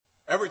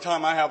Every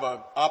time I have an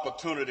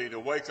opportunity to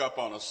wake up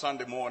on a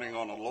Sunday morning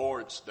on a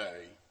Lord's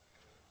Day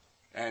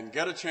and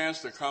get a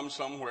chance to come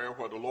somewhere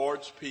where the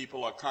Lord's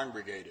people are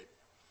congregated,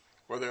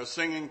 where they're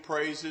singing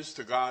praises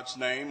to God's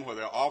name, where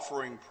they're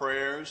offering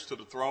prayers to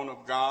the throne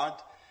of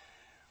God,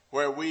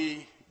 where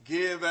we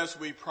give as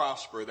we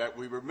prosper, that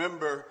we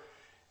remember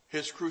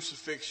his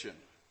crucifixion,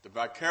 the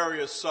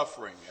vicarious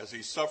suffering as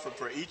he suffered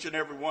for each and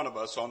every one of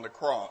us on the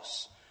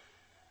cross.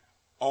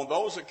 On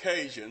those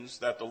occasions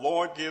that the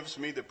Lord gives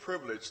me the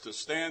privilege to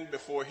stand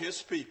before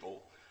his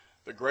people,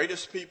 the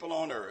greatest people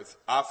on earth,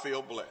 I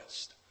feel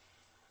blessed.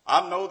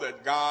 I know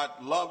that God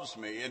loves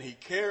me and he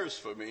cares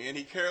for me and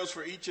he cares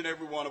for each and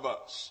every one of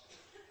us.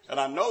 And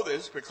I know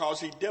this because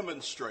he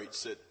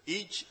demonstrates it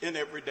each and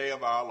every day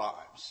of our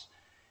lives.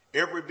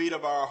 Every beat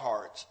of our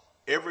hearts,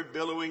 every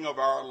billowing of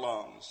our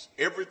lungs,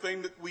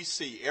 everything that we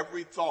see,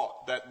 every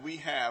thought that we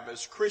have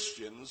as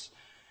Christians,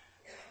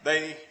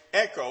 they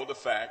echo the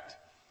fact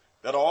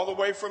that all the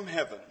way from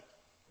heaven,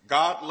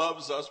 God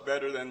loves us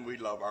better than we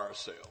love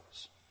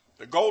ourselves.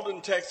 The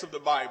golden text of the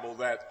Bible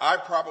that I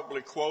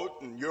probably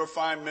quote, and your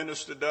fine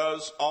minister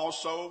does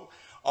also,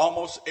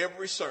 almost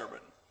every sermon,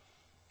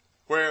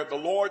 where the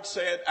Lord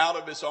said out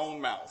of his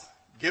own mouth,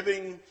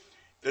 giving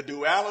the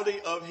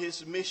duality of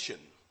his mission,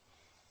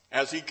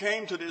 as he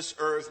came to this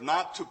earth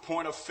not to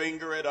point a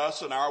finger at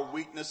us and our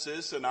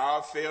weaknesses and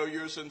our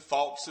failures and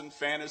faults and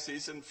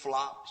fantasies and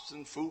flops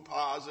and faux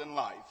pas in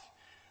life.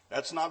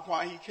 That's not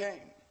why he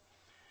came.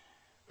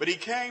 But he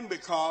came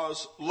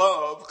because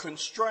love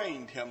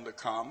constrained him to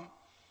come.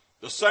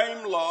 The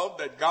same love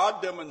that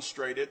God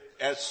demonstrated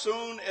as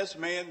soon as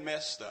man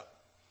messed up.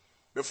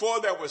 Before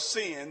there was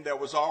sin, there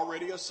was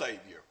already a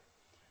Savior.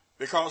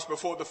 Because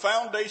before the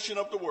foundation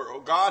of the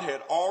world, God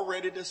had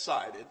already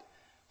decided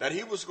that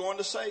he was going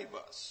to save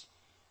us.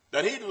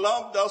 That he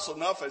loved us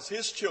enough as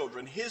his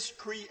children, his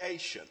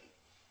creation,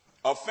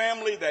 a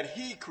family that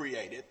he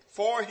created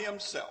for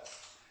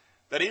himself,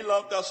 that he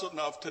loved us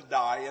enough to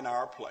die in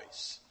our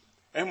place.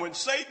 And when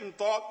Satan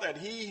thought that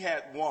he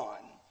had won,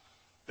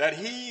 that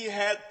he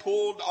had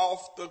pulled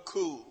off the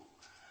coup,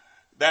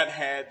 that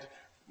had,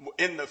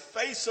 in the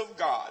face of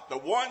God, the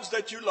ones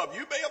that you love,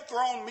 you may have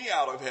thrown me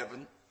out of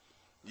heaven,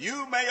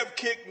 you may have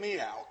kicked me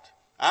out,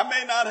 I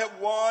may not have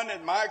won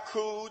in my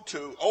coup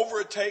to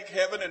overtake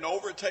heaven and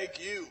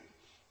overtake you,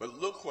 but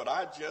look what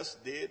I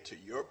just did to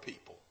your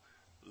people.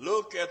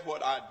 Look at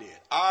what I did.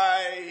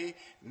 I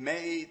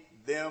made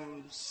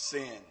them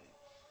sin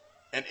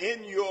and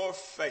in your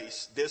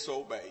face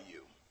disobey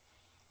you.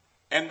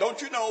 And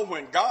don't you know,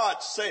 when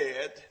God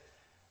said,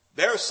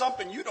 there's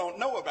something you don't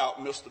know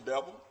about, Mr.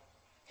 Devil.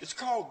 It's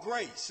called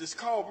grace. It's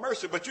called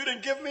mercy. But you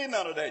didn't give me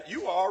none of that.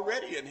 You were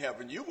already in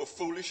heaven. You were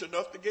foolish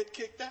enough to get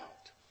kicked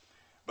out.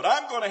 But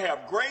I'm going to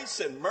have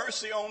grace and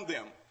mercy on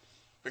them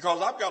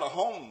because I've got a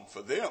home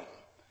for them.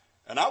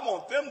 And I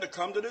want them to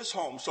come to this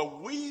home.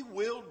 So we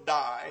will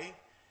die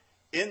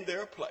in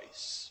their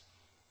place.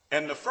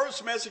 And the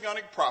first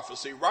messianic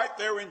prophecy, right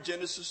there in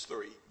Genesis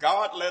 3,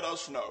 God let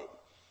us know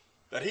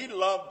that he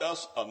loved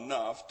us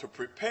enough to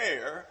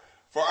prepare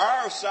for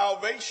our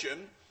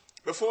salvation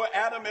before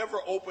Adam ever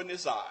opened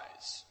his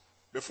eyes,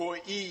 before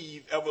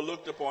Eve ever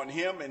looked upon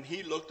him and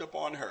he looked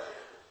upon her.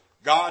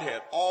 God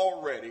had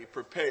already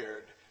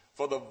prepared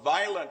for the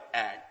violent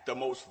act, the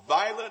most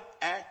violent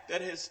act that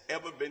has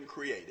ever been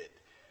created,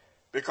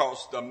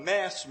 because the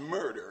mass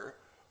murder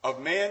of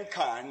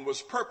mankind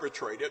was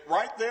perpetrated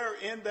right there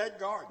in that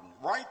garden,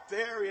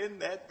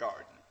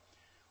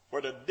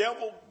 where the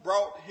devil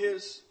brought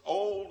his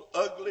old,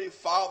 ugly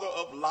father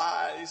of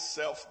lies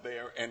self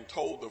there and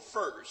told the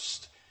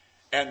first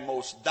and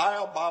most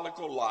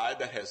diabolical lie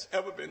that has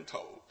ever been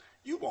told.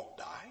 You won't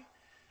die.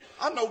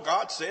 I know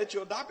God said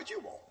you'll die, but you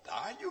won't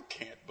die. You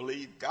can't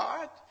believe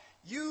God.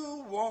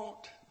 You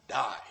won't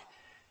die.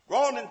 Go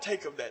on and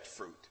take of that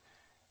fruit.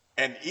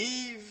 And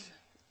Eve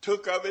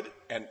took of it,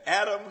 and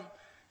Adam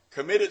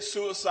committed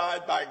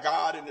suicide by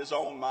God in his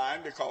own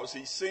mind because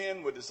he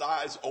sinned with his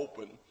eyes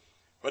open,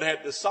 but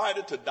had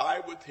decided to die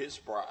with his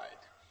bride.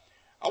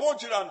 I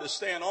want you to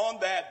understand, on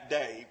that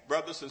day,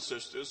 brothers and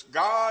sisters,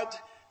 God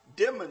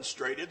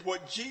demonstrated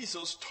what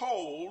Jesus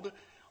told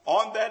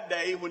on that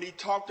day when he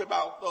talked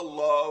about the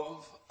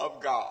love of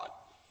God.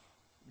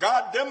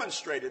 God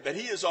demonstrated that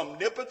he is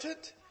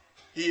omnipotent,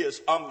 he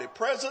is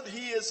omnipresent,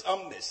 he is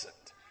omniscient.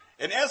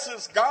 In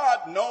essence,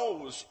 God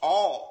knows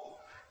all.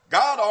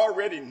 God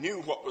already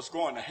knew what was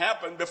going to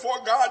happen. Before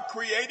God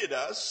created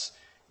us,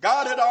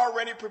 God had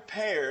already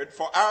prepared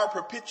for our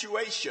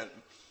perpetuation,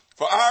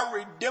 for our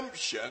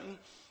redemption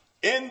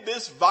in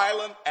this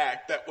violent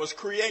act that was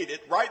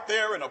created right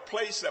there in a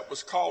place that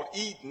was called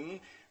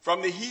Eden,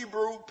 from the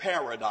Hebrew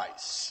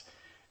paradise.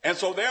 And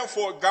so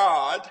therefore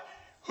God,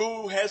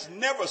 who has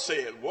never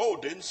said, whoa,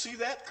 didn't see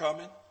that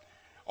coming.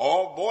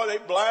 Oh boy, they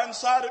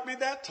blindsided me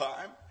that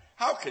time.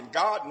 How can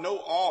God know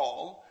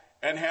all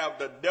and have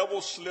the devil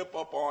slip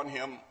up on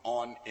him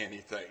on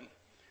anything?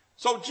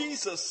 So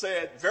Jesus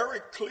said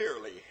very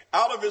clearly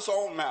out of his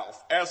own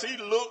mouth, as he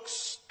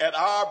looks at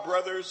our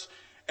brothers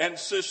and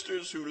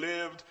sisters who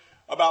lived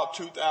about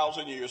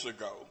 2,000 years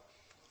ago,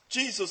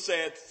 Jesus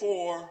said,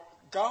 for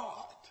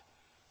God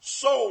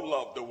so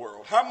loved the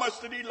world. How much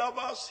did he love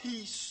us?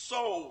 He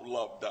so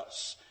loved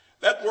us.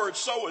 That word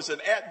so is an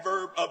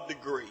adverb of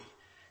degree.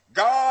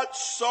 God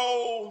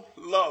so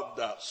loved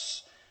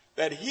us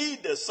that he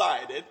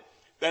decided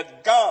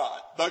that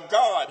God, the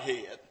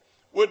Godhead,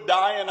 would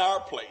die in our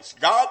place.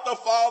 God the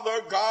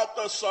Father, God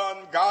the Son,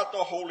 God the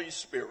Holy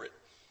Spirit.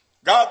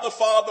 God the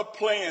Father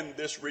planned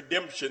this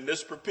redemption,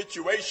 this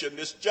perpetuation,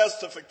 this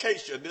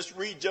justification, this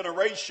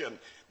regeneration,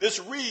 this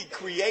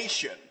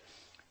recreation.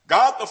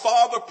 God the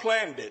Father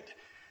planned it.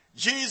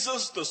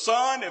 Jesus the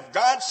Son, if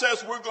God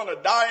says we're going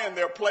to die in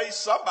their place,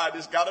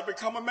 somebody's got to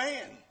become a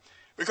man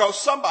because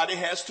somebody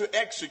has to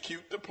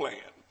execute the plan.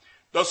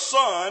 The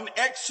Son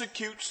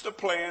executes the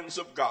plans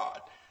of God,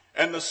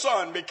 and the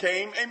Son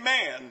became a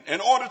man in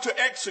order to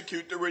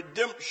execute the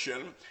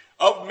redemption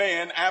of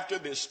man after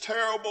this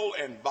terrible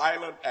and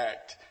violent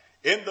act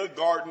in the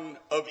Garden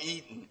of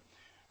Eden.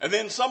 And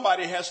then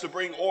somebody has to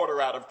bring order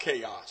out of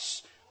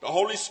chaos. The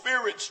Holy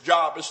Spirit's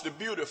job is to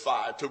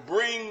beautify, to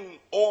bring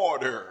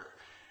order.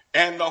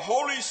 And the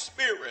Holy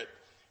Spirit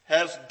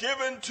has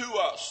given to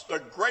us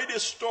the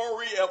greatest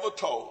story ever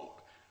told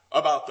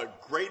about the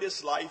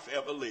greatest life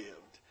ever lived.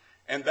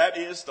 And that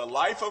is the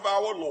life of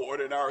our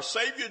Lord and our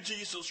Savior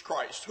Jesus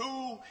Christ,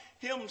 who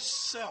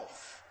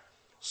himself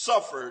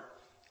suffered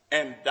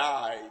and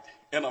died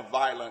in a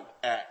violent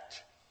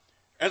act.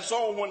 And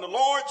so when the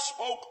Lord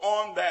spoke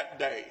on that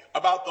day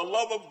about the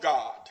love of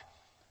God,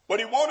 but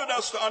he wanted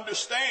us to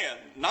understand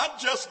not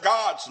just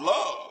God's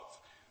love,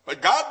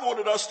 but God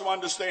wanted us to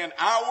understand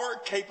our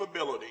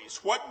capabilities,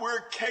 what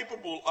we're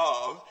capable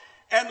of,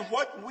 and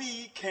what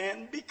we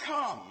can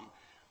become.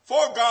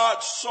 For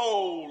God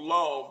so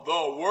loved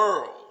the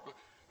world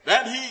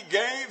that he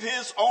gave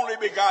his only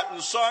begotten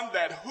Son,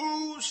 that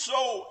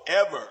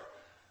whosoever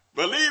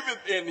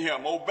believeth in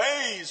him,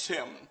 obeys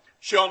him,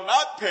 shall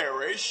not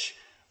perish,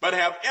 but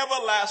have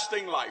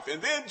everlasting life.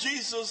 And then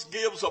Jesus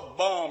gives a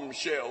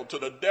bombshell to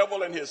the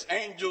devil and his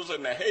angels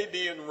in the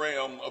Hadean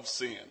realm of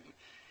sin.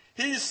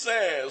 He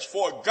says,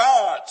 for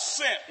God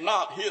sent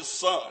not his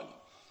Son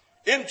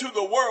into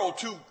the world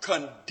to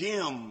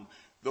condemn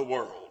the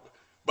world,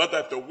 but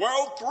that the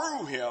world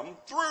through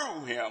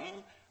him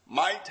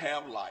might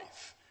have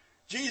life.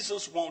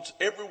 Jesus wants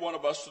every one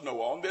of us to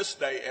know on this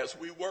day, as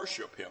we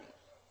worship him,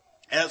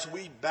 as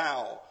we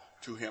bow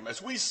to him,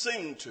 as we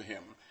sing to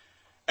him,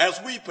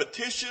 as we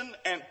petition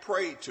and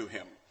pray to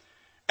him,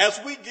 as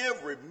we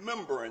give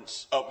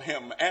remembrance of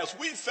him, as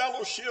we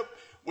fellowship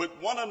with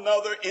one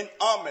another in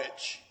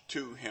homage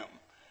to him.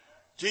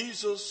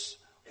 Jesus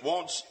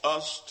wants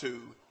us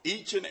to,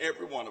 each and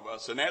every one of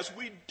us, and as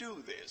we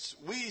do this,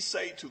 we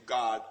say to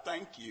God,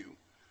 thank you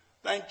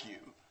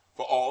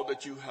for all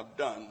that you have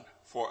done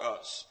for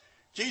us.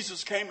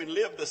 Jesus came and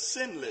lived a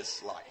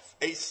sinless life.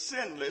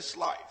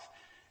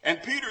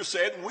 And Peter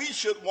said we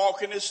should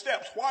walk in his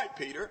steps. Why,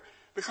 Peter?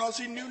 Because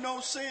he knew no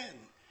sin.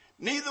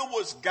 Neither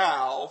was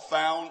guile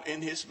found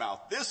in his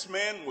mouth. This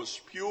man was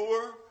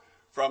pure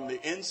from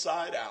the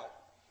inside out.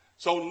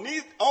 So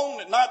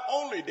not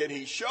only did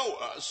he show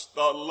us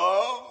the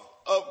love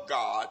of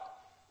God,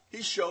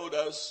 he showed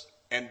us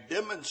and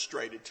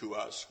demonstrated to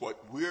us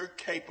what we're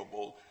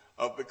capable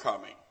of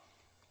becoming.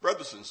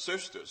 Brothers and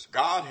sisters,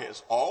 God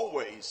has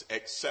always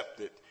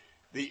accepted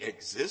the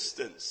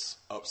existence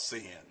of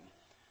sin,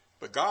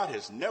 but God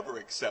has never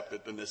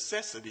accepted the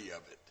necessity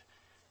of it.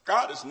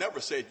 God has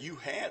never said you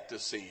had to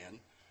sin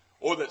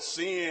or that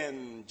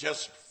sin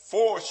just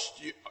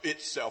forced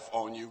itself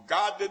on you.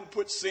 God didn't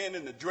put sin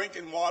in the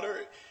drinking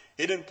water.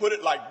 He didn't put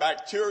it like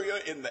bacteria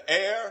in the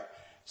air.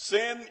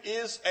 Sin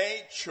is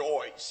a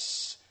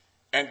choice.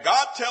 And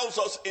God tells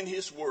us in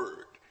his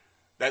word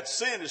that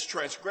sin is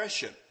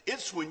transgression.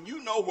 It's when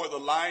you know where the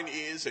line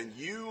is and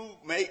you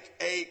make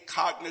a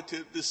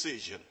cognitive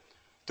decision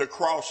to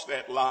cross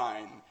that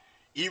line,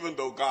 even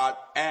though God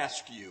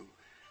asked you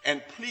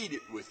and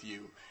pleaded with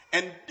you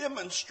and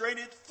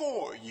demonstrated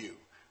for you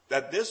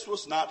that this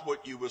was not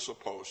what you were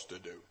supposed to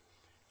do.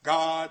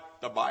 God,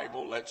 the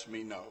Bible lets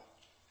me know.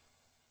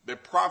 The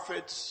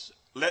prophets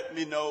let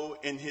me know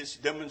in his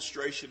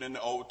demonstration in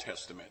the Old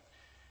Testament.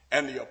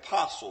 And the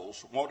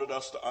apostles wanted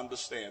us to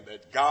understand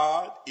that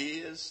God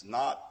is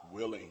not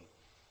willing.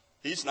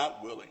 He's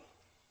not willing.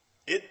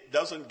 It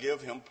doesn't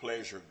give him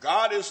pleasure.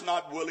 God is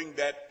not willing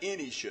that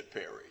any should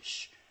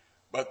perish,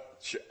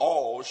 but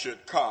all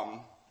should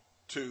come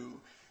to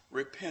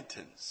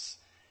repentance.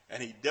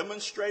 And he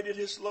demonstrated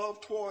his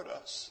love toward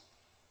us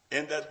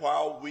in that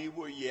while we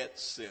were yet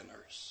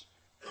sinners,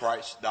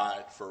 Christ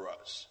died for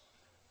us.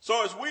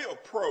 So as we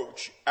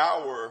approach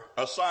our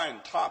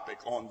assigned topic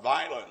on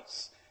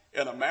violence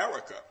in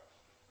America,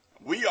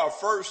 we are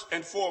first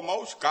and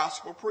foremost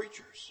gospel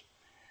preachers.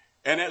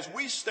 And as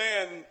we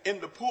stand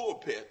in the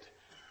pulpit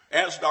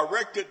as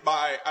directed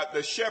by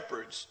the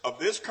shepherds of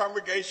this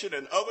congregation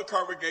and other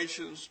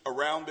congregations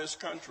around this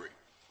country,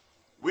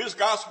 we as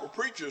gospel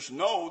preachers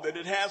know that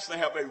it has to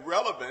have a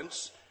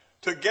relevance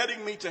to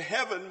getting me to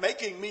heaven,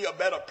 making me a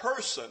better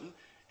person,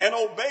 and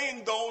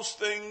obeying those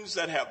things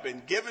that have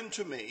been given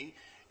to me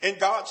in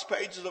God's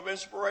pages of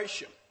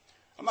inspiration.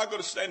 I'm not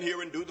going to stand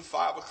here and do the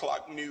 5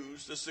 o'clock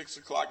news, the 6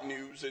 o'clock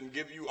news, and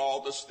give you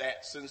all the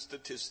stats and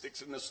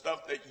statistics and the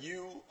stuff that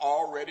you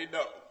already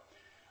know.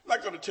 I'm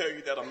not going to tell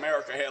you that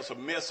America has a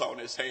mess on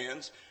its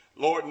hands.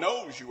 Lord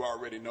knows you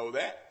already know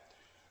that.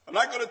 I'm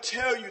not going to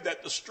tell you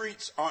that the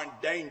streets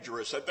aren't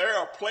dangerous, that there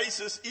are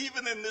places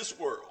even in this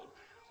world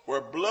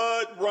where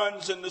blood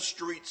runs in the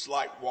streets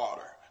like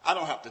water. I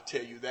don't have to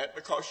tell you that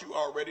because you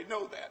already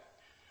know that.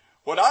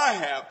 What I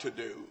have to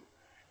do,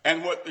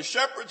 and what the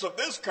shepherds of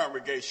this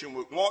congregation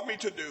would want me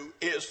to do,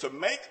 is to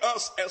make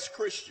us as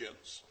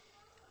Christians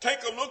take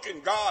a look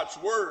in God's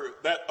word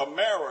that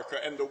America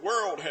and the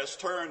world has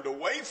turned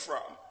away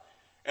from,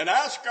 and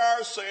ask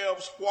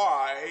ourselves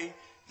why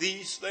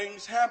these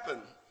things happen.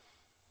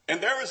 And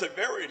there is a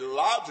very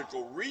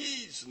logical,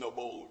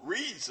 reasonable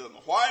reason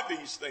why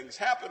these things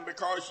happen,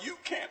 because you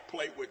can't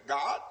play with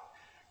God.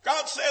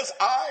 God says,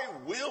 I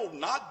will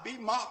not be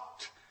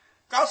mocked.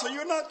 God said,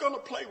 you're not going to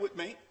play with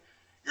me.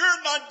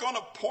 You're not going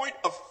to point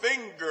a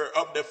finger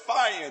of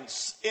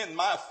defiance in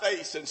my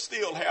face and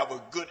still have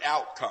a good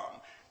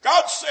outcome.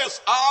 God says,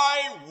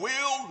 I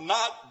will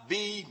not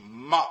be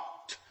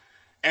mocked.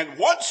 And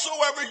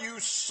whatsoever you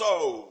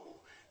sow,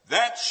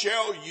 that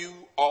shall you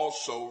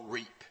also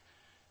reap.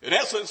 In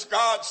essence,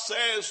 God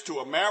says to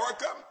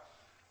America,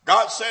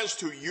 God says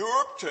to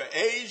Europe, to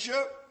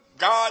Asia,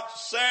 God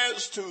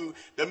says to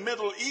the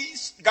Middle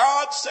East,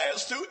 God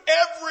says to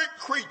every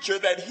creature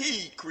that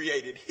he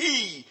created,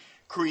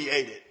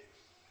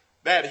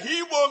 that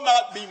he will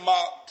not be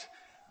mocked,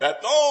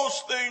 that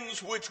those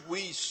things which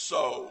we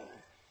sow,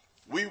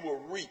 we will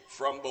reap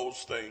from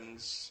those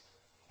things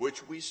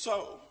which we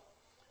sow,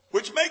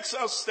 which makes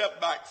us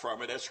step back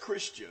from it as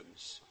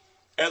Christians,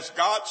 as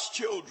God's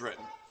children,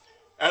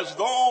 as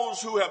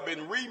those who have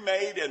been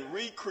remade and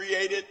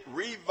recreated,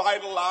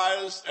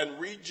 revitalized and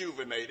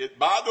rejuvenated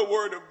by the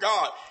word of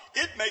God.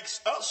 It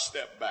makes us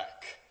step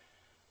back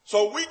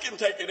so we can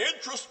take an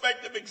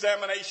introspective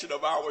examination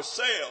of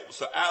ourselves,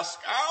 to ask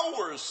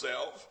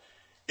ourselves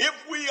if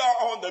we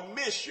are on the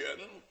mission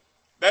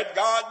that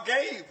God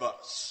gave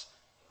us.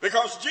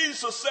 Because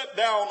Jesus sat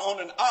down on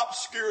an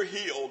obscure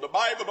hill. The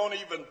Bible don't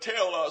even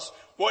tell us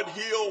what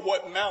hill,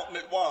 what mountain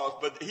it was,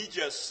 but he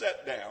just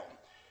sat down.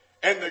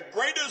 And the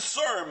greatest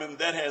sermon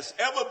that has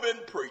ever been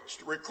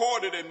preached,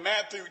 recorded in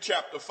Matthew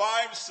chapter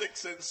 5,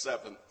 6, and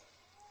 7,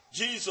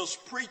 Jesus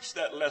preached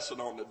that lesson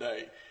on the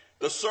day,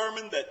 the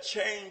sermon that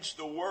changed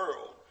the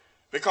world,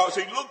 because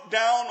he looked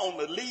down on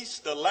the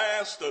least, the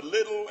last, the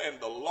little,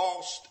 and the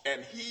lost,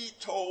 and he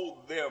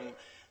told them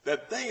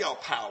that they are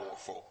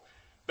powerful,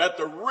 that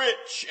the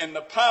rich and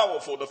the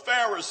powerful, the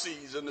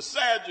Pharisees and the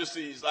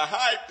Sadducees, the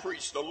high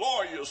priests, the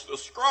lawyers, the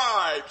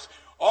scribes,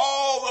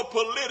 all the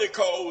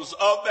politicos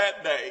of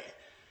that day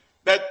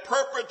that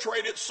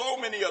perpetrated so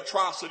many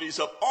atrocities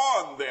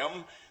upon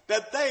them,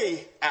 that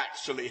they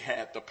actually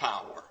had the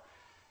power.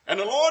 And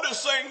the Lord is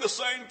saying the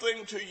same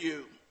thing to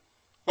you.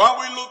 While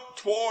we look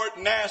toward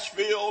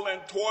Nashville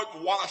and toward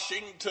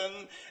Washington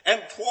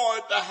and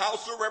toward the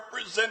House of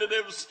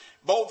Representatives,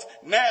 both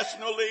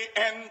nationally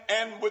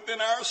and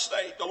within our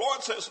state, the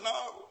Lord says,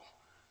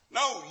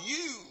 no,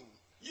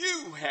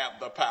 you have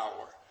the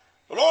power.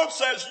 The Lord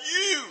says,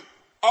 you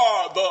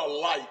are the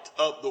light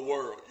of the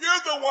world.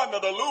 You're the one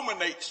that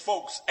illuminates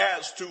folks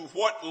as to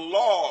what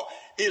law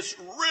is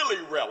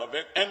really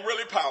relevant and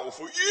really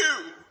powerful.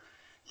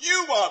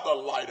 You are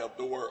the light of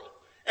the world.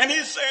 And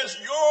he says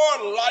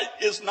your light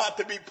is not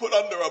to be put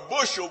under a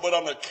bushel, but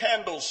on a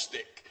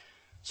candlestick,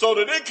 so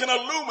that it can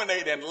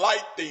illuminate and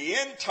light the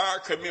entire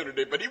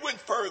community. But he went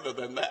further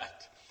than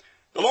that.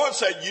 The Lord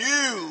said,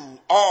 you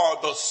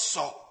are the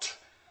salt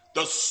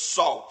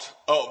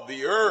of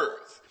the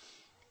earth.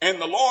 And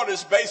the Lord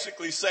is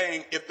basically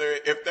saying, if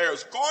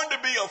there's going to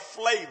be a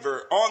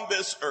flavor on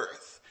this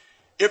earth,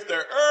 if the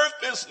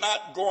earth is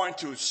not going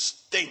to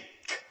stink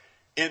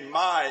in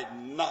my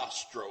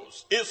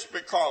nostrils, it's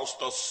because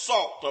the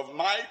salt of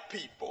my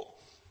people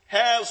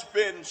has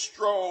been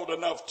strolled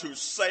enough to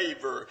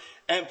savor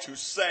and to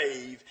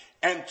save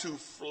and to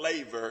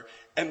flavor.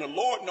 And the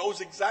Lord knows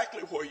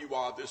exactly where you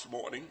are this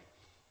morning,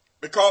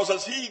 because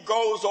as he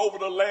goes over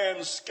the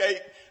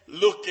landscape,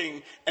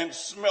 looking and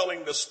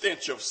smelling the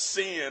stench of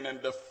sin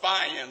and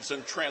defiance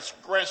and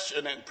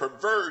transgression and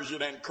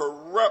perversion and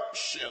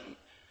corruption,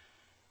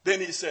 then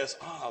he says,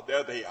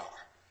 there they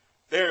are.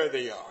 There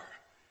they are.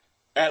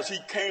 As he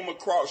came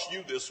across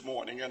you this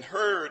morning and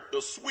heard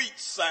the sweet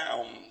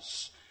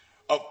sounds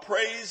of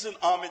praise and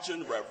homage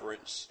and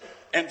reverence,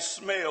 and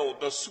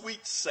smelled the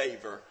sweet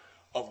savor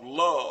of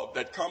love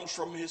that comes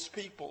from his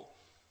people,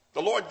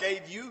 the Lord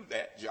gave you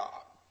that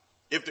job.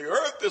 If the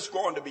earth is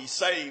going to be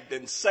saved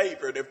and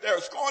savored, if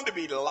there's going to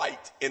be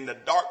light in the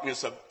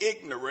darkness of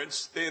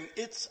ignorance, then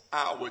it's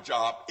our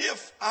job.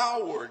 If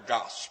our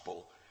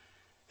gospel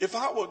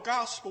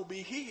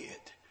be hid,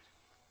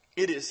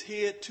 it is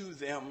hid to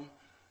them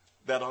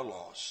that are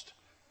lost.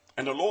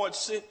 And the Lord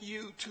sent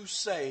you to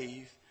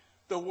save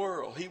the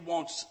world. He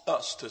wants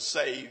us to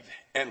save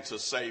and to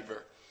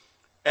savor.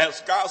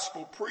 As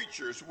gospel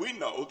preachers, we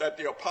know that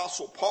the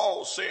Apostle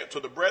Paul said to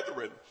the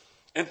brethren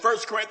in 1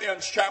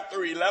 Corinthians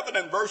chapter 11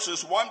 and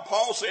verses 1,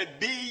 Paul said,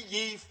 "Be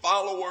ye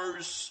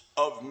followers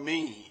of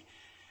me,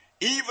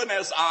 even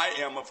as I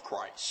am of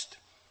Christ."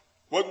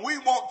 What we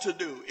want to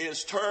do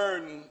is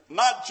turn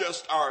not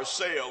just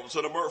ourselves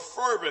in a more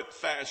fervent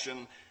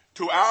fashion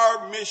to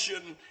our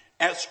mission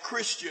as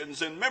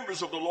Christians and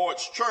members of the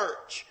Lord's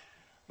church,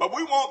 but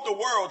we want the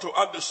world to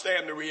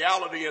understand the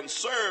reality in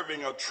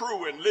serving a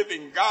true and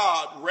living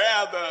God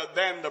rather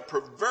than the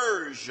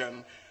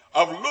perversion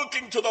of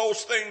looking to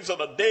those things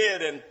that are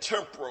dead and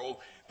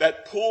temporal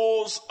that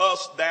pulls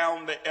us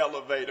down the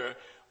elevator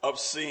of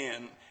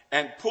sin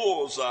and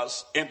pulls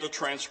us into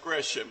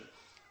transgression.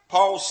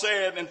 Paul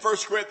said in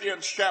 1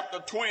 Corinthians chapter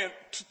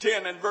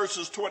 10 and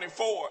verses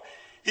 24,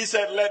 he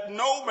said, "Let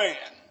no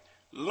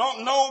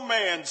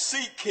man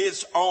seek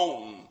his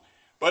own,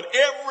 but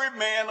every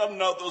man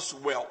another's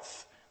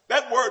wealth."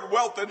 That word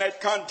wealth in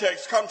that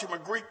context comes from a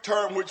Greek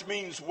term which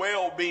means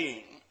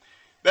well-being.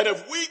 That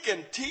if we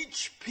can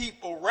teach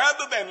people,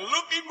 rather than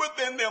looking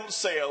within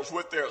themselves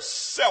with their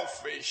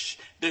selfish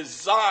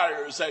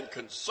desires and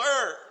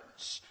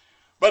concerns,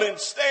 but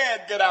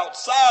instead get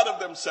outside of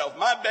themselves.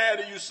 My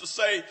daddy used to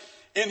say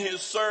in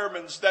his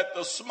sermons that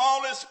the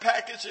smallest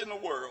package in the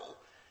world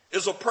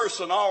is a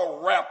person all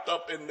wrapped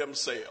up in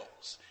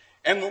themselves.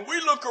 And when we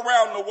look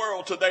around the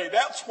world today,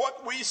 that's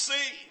what we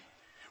see.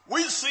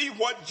 We see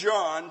what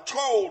John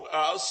told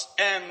us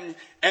and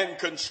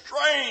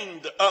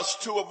constrained us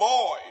to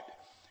avoid.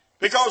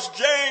 Because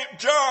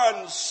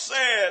John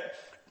said,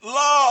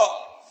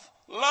 love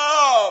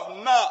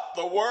not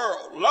the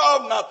world.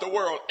 Love not the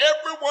world.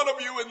 Every one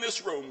of you in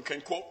this room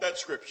can quote that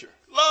scripture.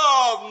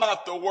 Love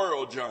not the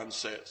world, John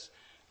says.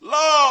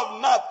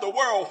 Love not the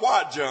world.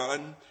 Why,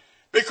 John?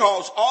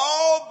 Because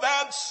all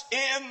that's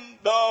in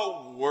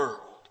the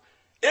world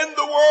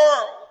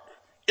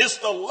is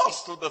the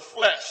lust of the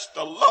flesh,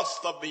 the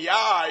lust of the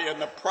eye,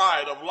 and the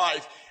pride of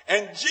life.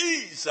 And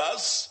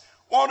Jesus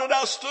wanted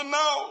us to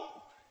know.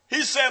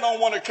 He said on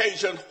one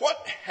occasion,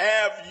 "What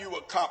have you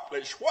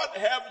accomplished? What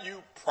have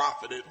you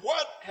profited?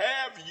 What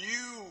have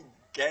you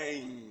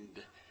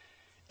gained?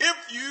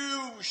 If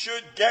you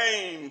should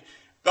gain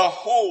the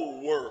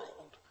whole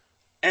world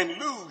and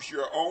lose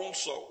your own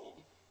soul,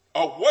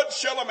 or what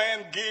shall a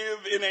man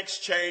give in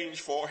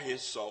exchange for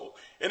his soul?"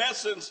 In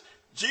essence,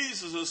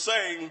 Jesus is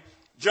saying,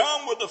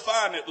 John will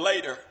define it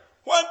later.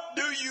 What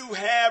do you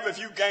have if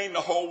you gain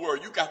the whole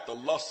world? You got the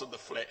lust of the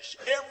flesh.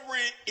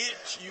 Every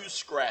itch you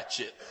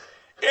scratch it.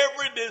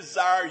 Every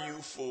desire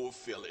you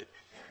fulfill it.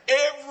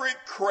 Every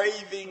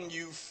craving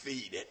you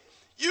feed it.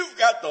 You've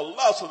got the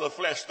lust of the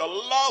flesh, the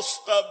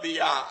lust of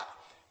the eye.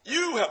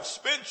 You have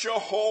spent your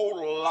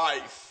whole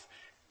life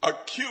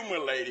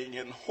accumulating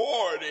and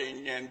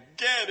hoarding and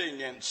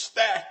getting and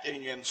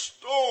stacking and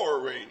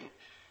storing.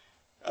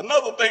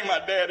 Another thing my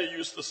daddy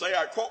used to say,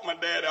 I quote my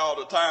daddy all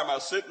the time. I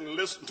sit and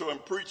listen to him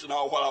preaching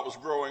all while I was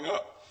growing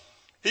up.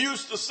 He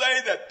used to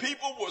say that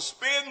people will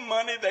spend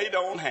money they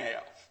don't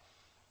have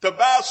to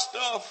buy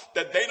stuff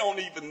that they don't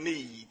even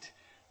need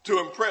to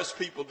impress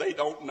people they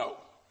don't know.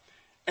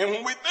 And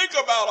when we think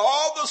about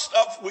all the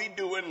stuff we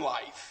do in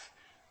life,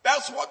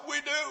 that's what we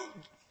do.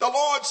 The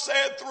Lord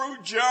said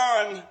through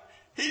John,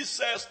 he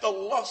says the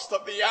lust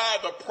of the eye,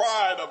 the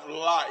pride of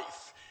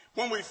life.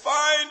 When we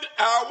find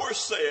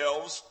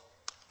ourselves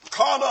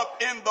caught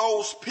up in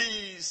those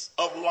P's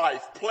of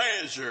life,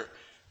 pleasure,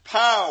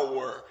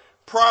 power,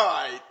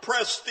 pride,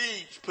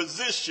 prestige,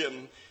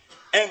 position,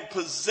 and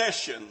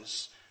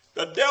possessions,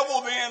 the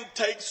devil then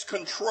takes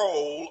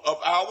control of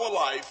our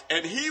life,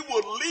 and he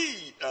will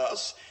lead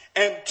us.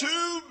 And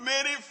too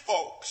many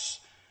folks,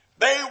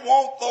 they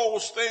want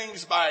those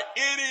things by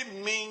any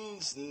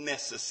means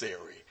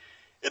necessary.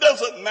 It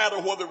doesn't matter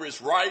whether it's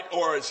right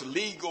or it's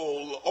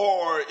legal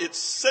or it's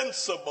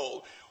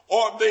sensible,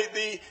 or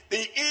the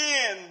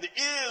end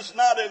is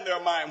not in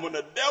their mind when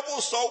the devil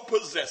so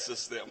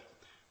possesses them.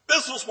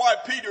 This is why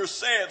Peter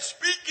said,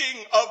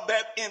 speaking of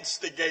that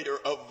instigator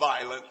of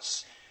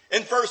violence,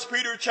 in 1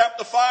 Peter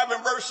chapter 5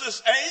 and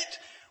verses 8,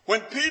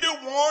 when Peter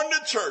warned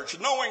the church,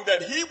 knowing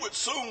that he would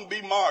soon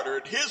be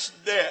martyred, his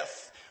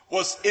death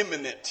was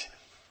imminent.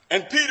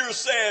 And Peter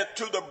said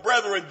to the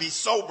brethren, be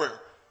sober,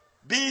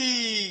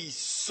 be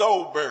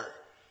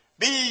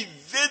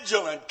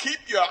vigilant,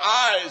 keep your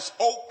eyes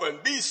open,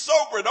 be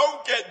sober,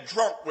 don't get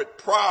drunk with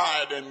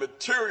pride and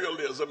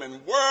materialism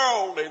and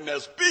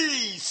worldliness.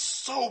 Be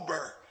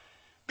sober,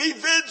 be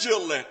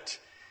vigilant.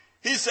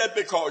 He said,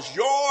 because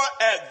your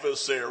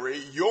adversary,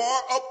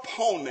 your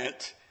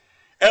opponent,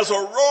 as a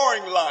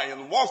roaring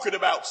lion, walketh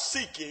about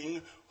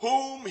seeking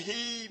whom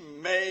he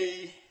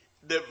may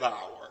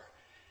devour.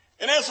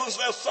 In essence,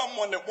 there's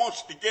someone that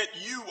wants to get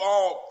you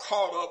all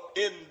caught up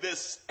in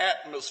this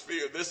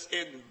atmosphere, this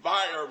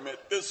environment,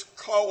 this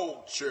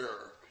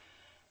culture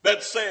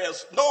that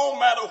says no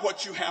matter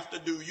what you have to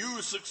do,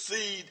 you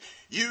succeed,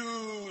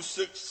 you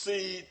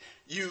succeed,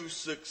 you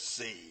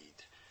succeed.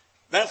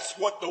 That's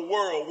what the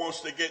world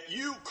wants to get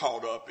you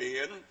caught up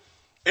in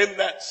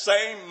that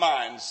same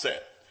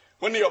mindset.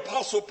 when the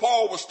Apostle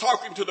Paul was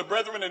talking to the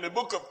brethren in the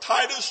book of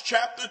Titus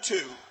chapter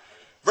 2,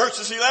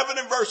 verses 11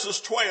 and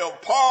verses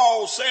 12,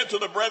 Paul said to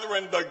the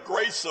brethren, the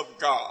grace of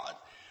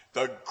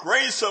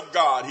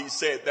God, he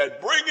said,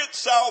 that bringeth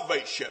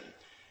salvation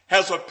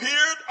has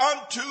appeared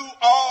unto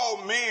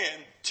all men,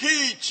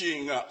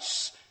 teaching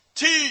us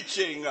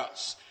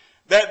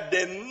that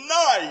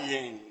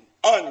denying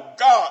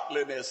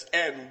ungodliness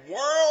and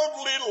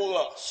worldly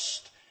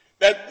lust,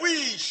 that we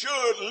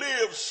should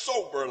live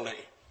soberly,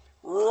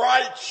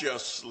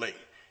 righteously,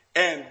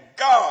 and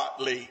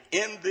godly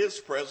in this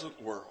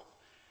present world.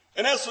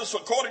 In essence,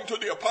 according to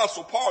the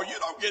Apostle Paul, you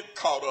don't get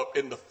caught up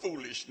in the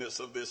foolishness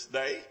of this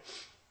day.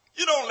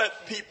 You don't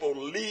let people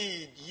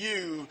lead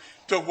you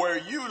to where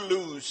you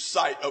lose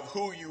sight of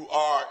who you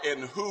are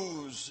and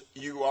whose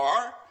you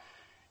are.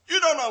 You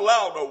don't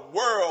allow the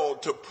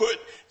world to put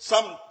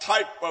some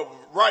type of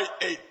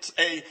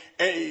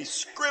a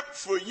script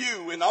for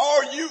you, and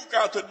all you've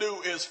got to do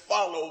is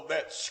follow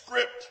that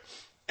script.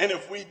 And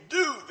if we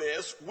do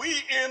this, we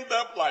end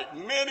up like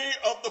many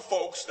of the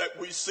folks that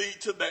we see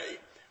today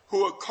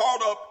who are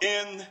caught up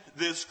in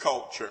this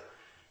culture.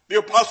 The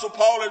Apostle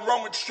Paul in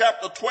Romans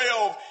chapter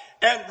 12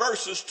 and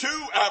verses 2,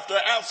 after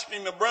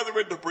asking the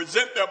brethren to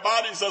present their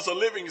bodies as a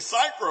living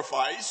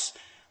sacrifice,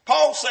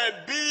 Paul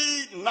said,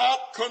 be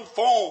not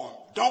conformed.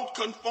 Don't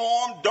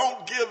conform.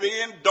 Don't give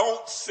in.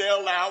 Don't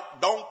sell out.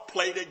 Don't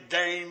play the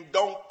game.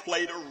 Don't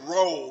play the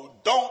role.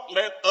 Don't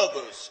let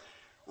others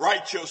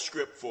write your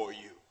script for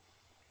you.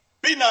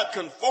 Be not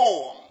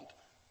conformed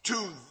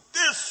to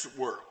this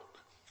world,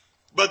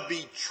 but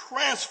be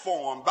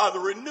transformed by the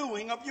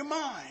renewing of your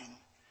mind.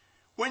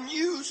 When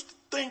you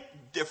think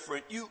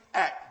different, you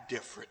act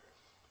different.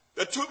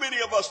 There are too many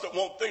of us that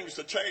want things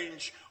to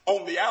change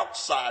on the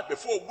outside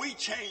before we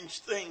change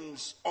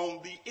things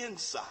on the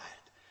inside.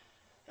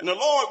 And the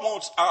Lord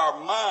wants our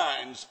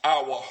minds,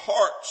 our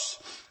hearts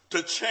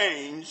to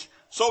change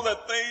so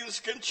that things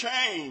can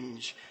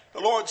change. The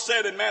Lord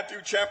said in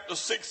Matthew chapter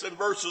 6 and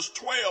verses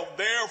 12,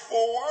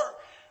 therefore,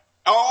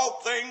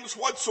 all things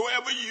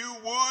whatsoever you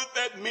would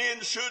that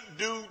men should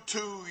do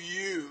to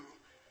you,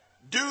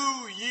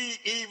 do ye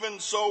even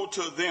so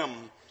to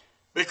them,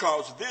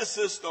 because this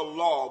is the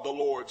law, the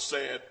Lord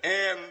said,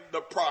 and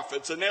the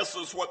prophets. In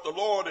essence, what the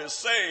Lord is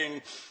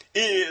saying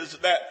is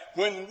that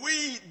when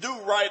we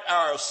do right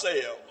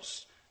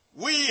ourselves,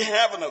 we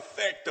have an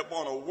effect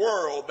upon a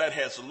world that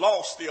has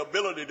lost the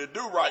ability to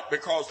do right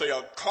because they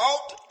are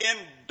caught in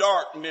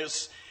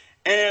darkness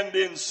and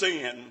in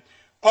sin.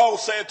 Paul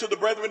said to the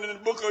brethren in the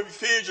book of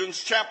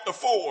Ephesians chapter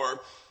 4,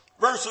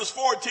 verses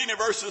 14 and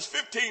verses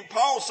 15,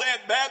 Paul said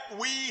that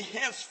we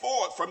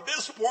henceforth, from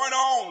this point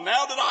on,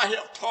 now that I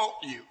have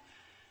taught you,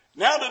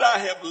 now that I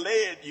have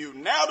led you,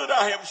 now that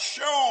I have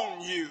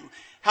shown you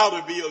how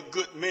to be a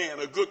good man,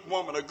 a good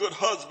woman, a good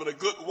husband, a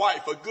good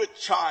wife, a good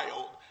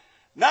child,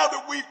 now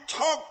that we've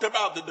talked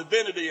about the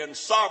divinity and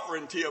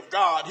sovereignty of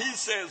God, he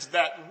says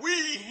that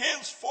we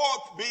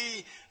henceforth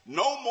be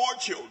no more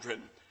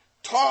children,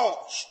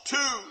 tossed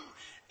to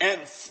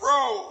and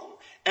fro,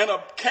 and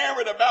are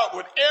carried about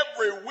with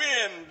every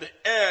wind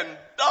and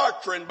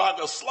doctrine by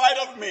the sleight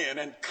of men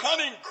and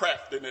cunning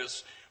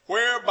craftiness,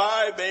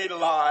 whereby they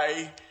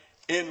lie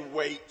in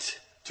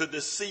wait to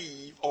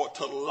deceive or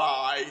to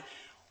lie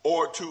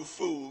or to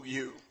fool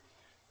you.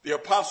 The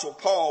Apostle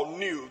Paul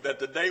knew that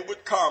the day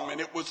would come,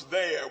 and it was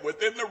there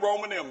within the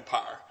Roman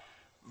Empire.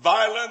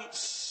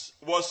 Violence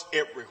was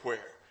everywhere.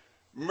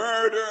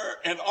 Murder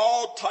and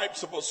all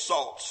types of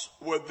assaults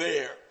were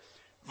there.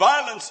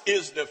 Violence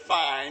is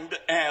defined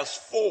as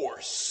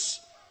force,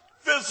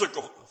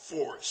 physical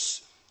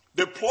force,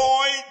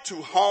 deployed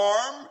to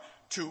harm,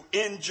 to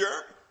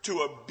injure, to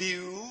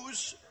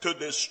abuse, to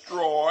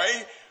destroy,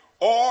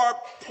 or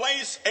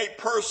place a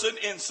person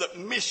in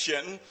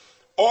submission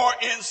or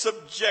in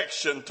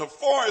subjection, to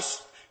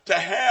force to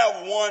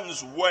have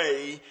one's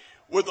way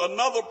with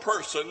another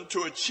person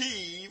to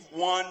achieve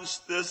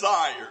one's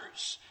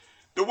desires.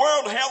 The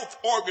World Health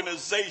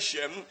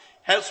Organization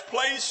has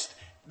placed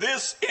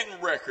this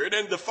in record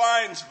and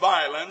defines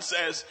violence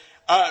as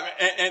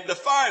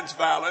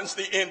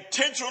the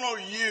intentional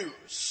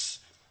use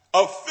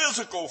of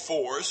physical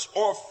force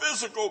or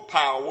physical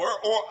power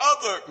or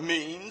other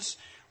means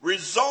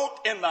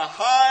result in the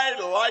high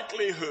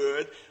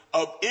likelihood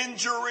of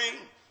injury,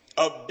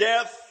 of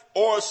death,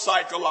 or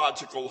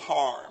psychological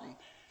harm.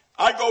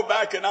 I go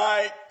back and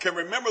I can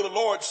remember the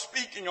Lord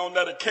speaking on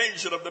that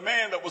occasion of the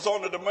man that was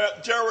on the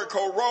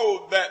Jericho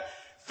road that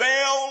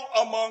fell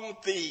among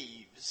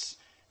thieves.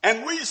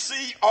 And we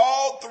see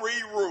all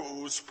three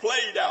rules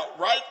played out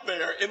right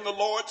there in the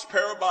Lord's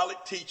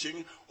parabolic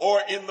teaching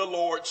or in the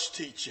Lord's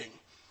teaching.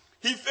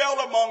 He fell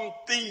among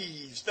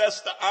thieves.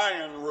 That's the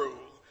iron rule.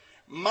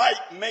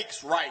 Might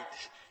makes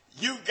right.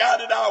 You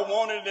got it, I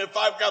want it, and if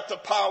I've got the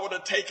power to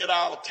take it,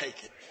 I'll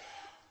take it.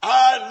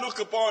 I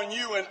look upon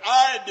you and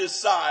I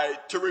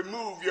decide to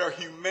remove your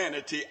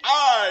humanity.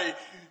 I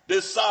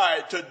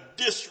decide to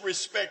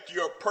disrespect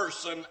your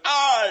person.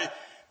 I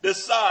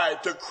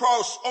decide to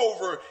cross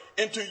over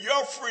into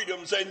your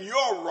freedoms and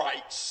your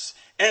rights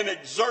and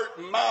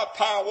exert my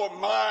power,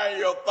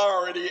 my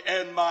authority,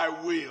 and my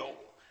will.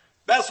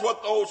 That's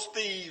what those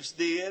thieves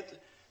did.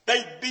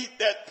 They beat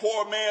that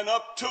poor man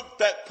up, took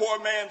that poor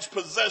man's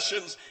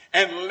possessions,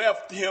 and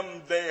left him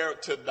there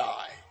to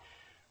die.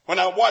 When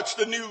I watch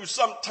the news,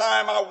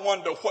 sometime I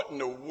wonder what in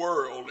the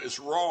world is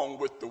wrong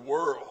with the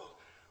world.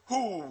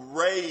 Who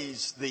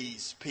raised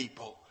these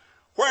people?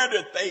 Where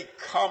did they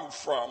come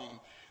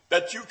from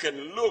that you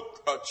can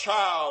look a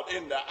child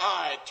in the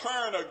eye,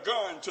 turn a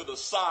gun to the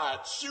side,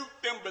 shoot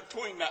them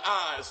between the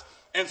eyes,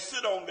 and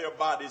sit on their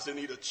bodies and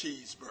eat a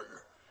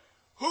cheeseburger?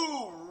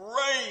 Who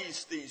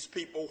raised these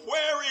people?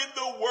 Where in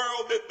the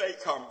world did they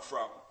come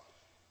from?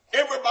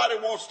 Everybody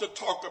wants to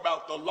talk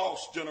about the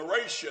lost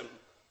generation,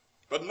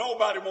 but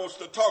nobody wants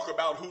to talk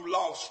about who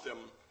lost them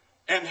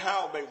and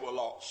how they were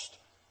lost.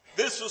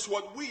 This is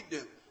what we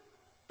do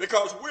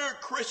because we're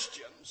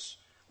Christians.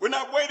 We're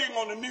not waiting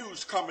on the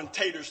news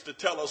commentators to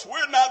tell us.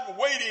 We're not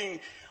waiting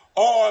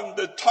on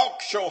the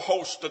talk show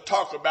hosts to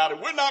talk about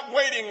it. We're not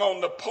waiting on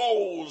the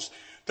polls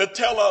to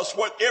tell us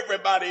what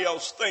everybody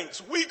else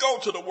thinks. We go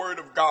to the Word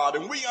of God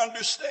and we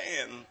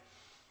understand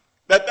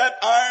that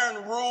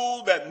iron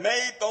rule that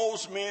made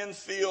those men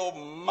feel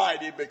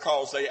mighty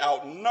because they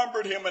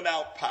outnumbered him and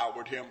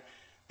outpowered him.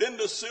 Then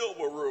the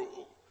silver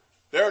rule.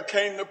 There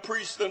came the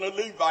priests and the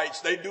Levites.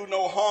 They do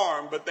no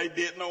harm, but they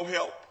did no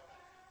help.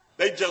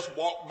 They just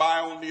walked by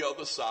on the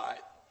other side.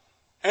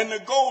 And the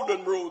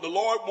golden rule, the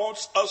Lord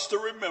wants us to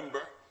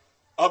remember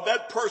of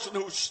that person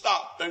who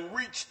stopped and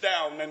reached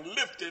down and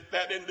lifted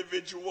that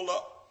individual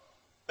up.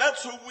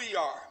 That's who we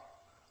are.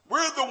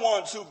 We're the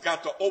ones who've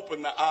got to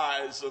open the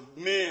eyes of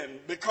men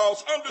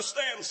because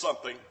understand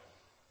something.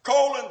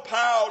 Colin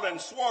Powell and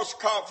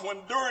Schwarzkopf, when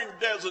during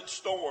Desert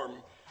Storm,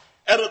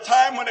 at a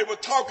time when they were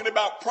talking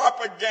about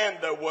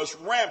propaganda was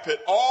rampant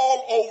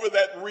all over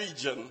that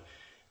region,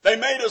 they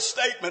made a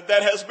statement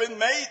that has been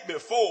made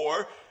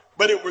before,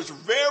 but it was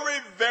very,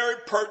 very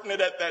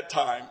pertinent at that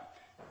time.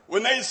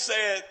 When they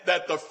said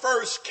that the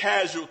first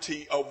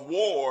casualty of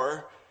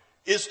war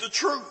is the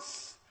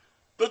truth.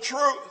 The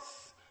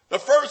truth. The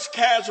first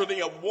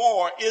casualty of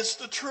war is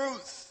the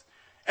truth.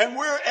 And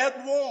we're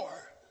at war.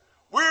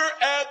 We're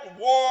at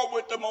war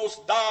with the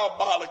most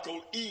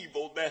diabolical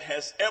evil that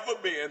has ever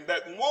been,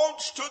 that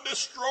wants to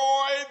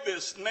destroy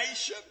this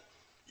nation,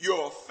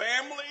 your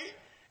family,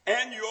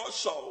 and your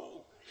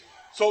soul,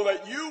 so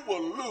that you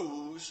will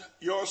lose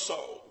your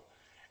soul.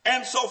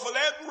 And so for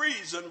that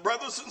reason,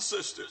 brothers and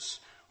sisters,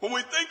 when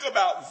we think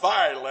about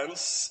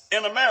violence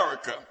in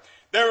America,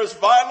 there is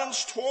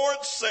violence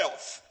towards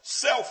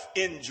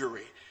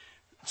self-injury.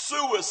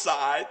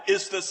 Suicide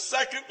is the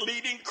second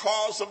leading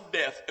cause of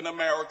death in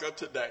America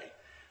today.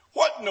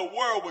 What in the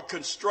world would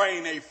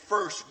constrain a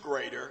first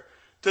grader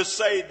to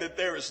say that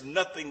there is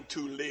nothing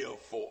to live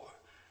for?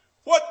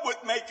 What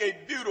would make a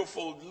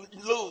beautiful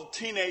little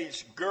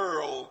teenage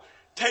girl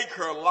take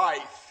her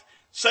life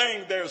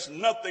saying there's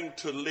nothing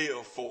to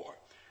live for?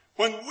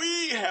 When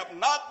we have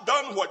not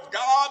done what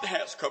God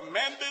has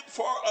commanded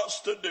for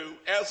us to do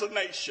as a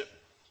nation,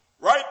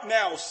 right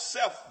now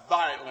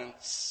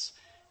self-violence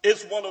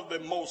is one of the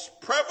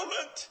most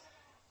prevalent,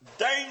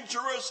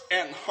 dangerous,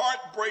 and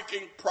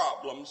heartbreaking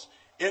problems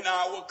in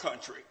our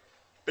country.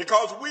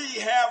 Because we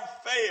have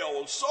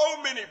failed,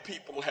 so many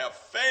people have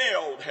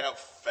failed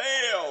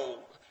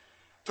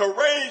to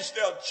raise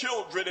their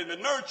children in the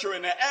nurture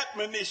and the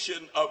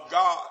admonition of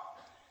God,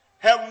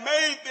 have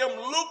made them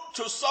look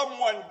to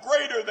someone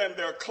greater than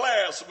their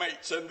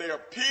classmates and their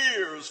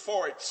peers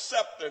for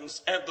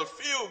acceptance and to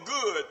feel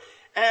good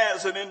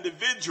as an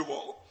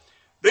individual.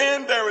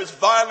 Then there is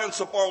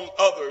violence upon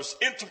others,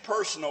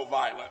 interpersonal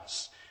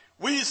violence.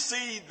 We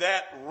see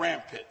that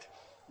rampant.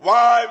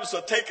 Wives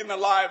are taking the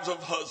lives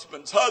of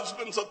husbands.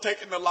 Husbands are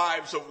taking the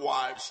lives of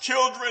wives.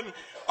 Children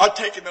are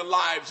taking the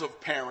lives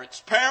of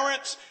parents.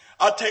 Parents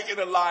are taking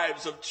the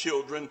lives of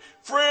children.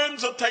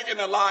 Friends are taking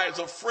the lives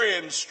of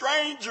friends.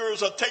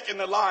 Strangers are taking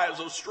the lives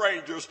of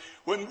strangers.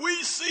 When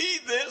we see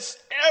this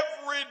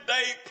every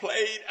day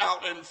played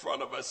out in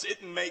front of us,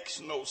 it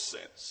makes no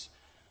sense.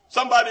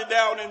 Somebody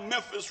down in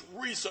Memphis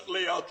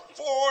recently, a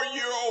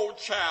 4-year-old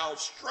child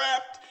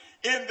strapped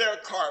in their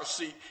car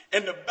seat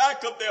in the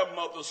back of their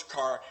mother's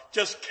car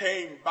just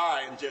came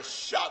by and just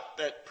shot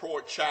that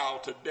poor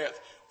child to death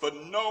for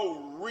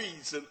no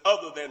reason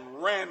other than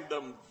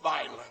random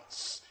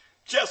violence.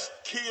 Just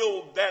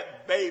killed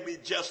that baby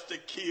just to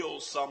kill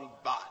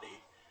somebody.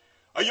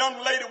 A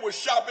young lady was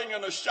shopping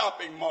in a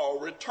shopping mall,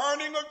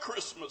 returning a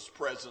Christmas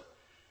present.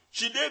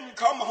 She didn't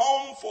come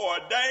home for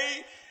a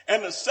day,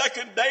 and the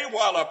second day,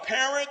 while her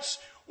parents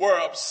were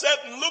upset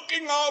and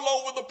looking all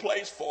over the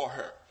place for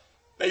her,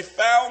 they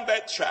found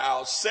that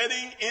child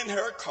sitting in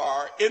her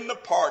car in the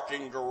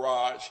parking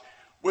garage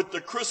with the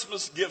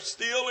Christmas gift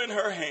still in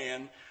her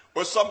hand,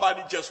 where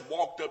somebody just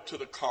walked up to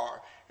the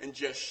car and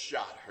just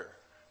shot her.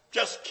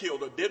 Just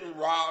killed her. Didn't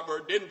rob her,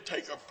 didn't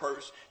take her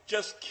purse,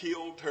 just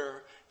killed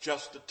her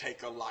just to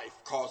take her life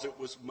because it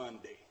was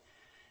Monday.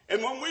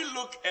 And when we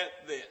look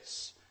at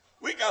this,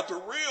 we got to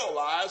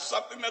realize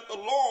something that the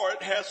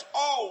Lord has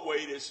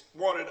always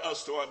wanted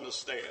us to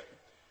understand.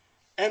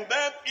 and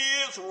that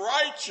is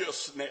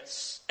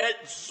righteousness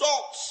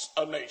exalts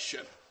a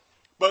nation.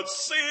 But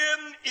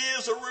sin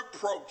is a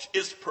reproach.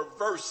 It's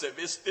perversive.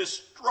 It's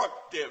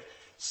destructive.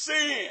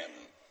 Sin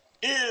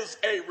is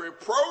a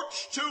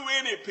reproach to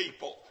any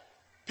people.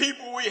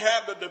 People, we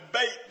have a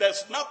debate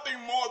that's nothing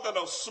more than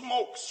a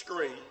smoke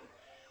screen.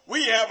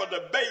 We have a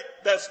debate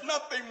that's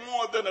nothing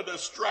more than a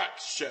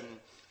distraction.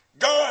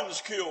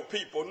 Guns kill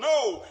people.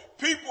 No,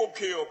 people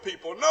kill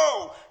people.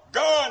 No,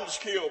 guns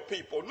kill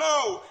people.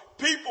 No,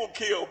 people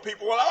kill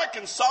people. Well, I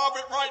can solve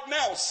it right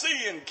now.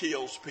 Sin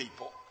kills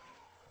people.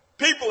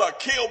 People are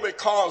killed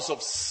because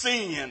of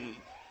sin,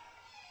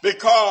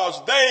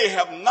 because they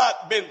have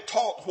not been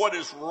taught what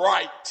is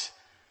right,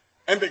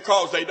 and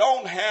because they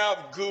don't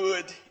have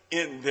good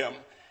in them.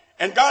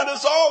 And God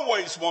has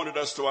always wanted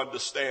us to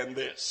understand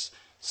this.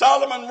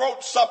 Solomon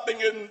wrote something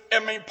David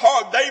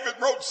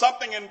wrote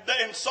something in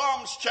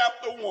Psalms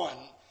chapter 1.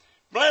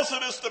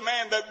 Blessed is the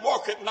man that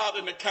walketh not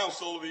in the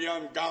counsel of the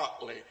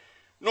ungodly,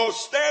 nor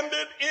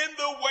standeth in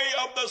the way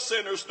of the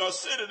sinners, nor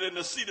sitteth in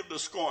the seat of the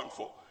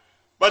scornful.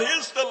 But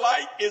his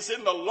delight is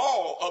in the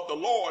law of the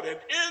Lord, and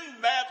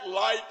in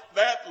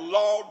that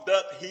law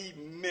doth he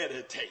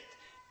meditate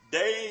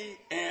day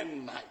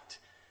and night.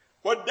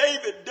 What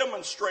David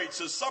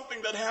demonstrates is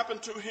something that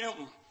happened to him.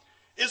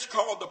 It's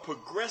called the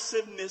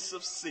progressiveness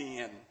of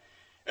sin.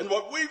 And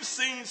what we've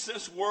seen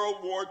since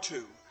World War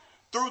II,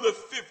 through the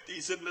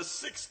 50s and the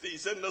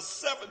 60s and the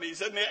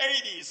 70s and the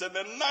 80s and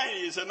the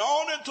 90s and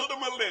on into the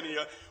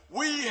millennia,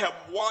 we have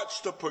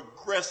watched the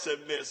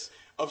progressiveness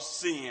of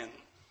sin.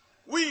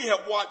 We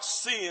have watched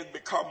sin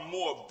become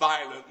more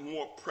violent,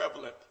 more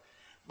prevalent.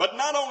 But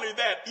not only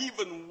that,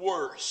 even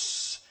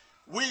worse,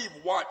 we've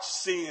watched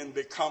sin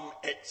become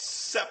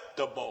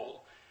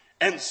acceptable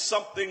and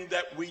something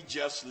that we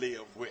just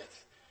live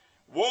with.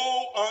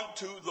 Woe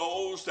unto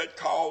those that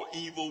call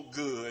evil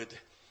good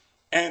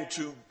and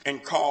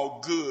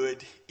call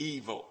good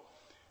evil.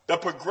 The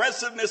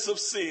progressiveness of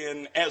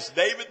sin, as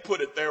David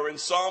put it there in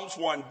Psalms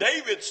 1,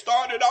 David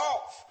started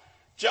off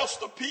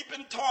just a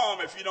peeping Tom,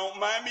 if you don't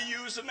mind me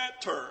using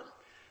that term,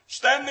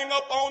 standing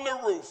up on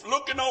the roof,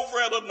 looking over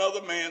at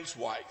another man's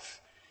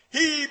wife.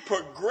 He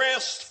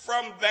progressed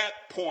from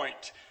that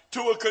point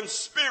to a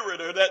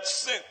conspirator that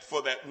sent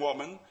for that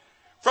woman.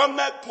 From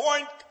that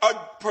point,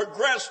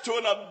 progressed to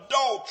an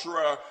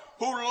adulterer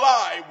who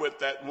lied with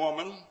that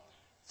woman.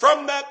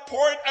 From that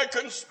point, a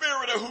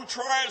conspirator who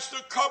tries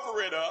to cover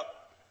it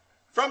up.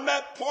 From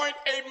that point,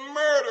 a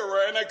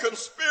murderer and a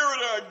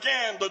conspirator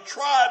again to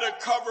try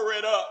to cover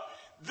it up.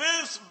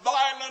 This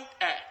violent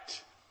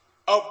act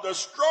of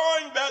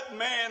destroying that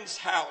man's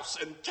house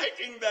and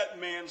taking that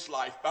man's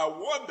life by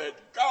one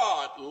that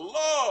God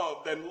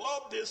loved and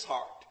loved his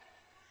heart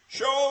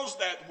shows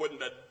that when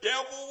the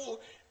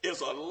devil is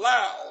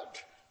allowed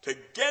to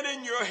get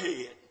in your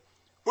head,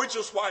 which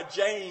is why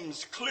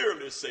James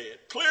clearly said,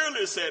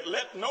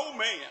 let no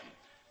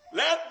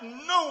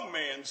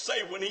man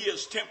say when he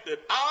is tempted,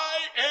 I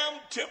am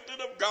tempted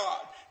of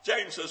God.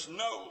 James says,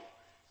 no.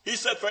 He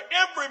said, for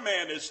every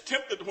man is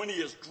tempted when he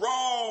is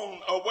drawn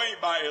away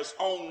by his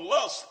own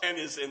lust and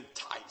is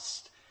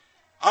enticed.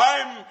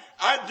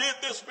 I did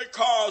this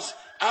because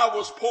I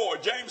was poor.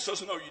 James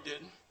says, no, you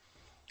didn't.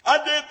 I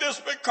did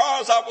this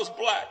because I was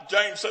black.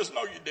 James says,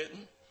 no, you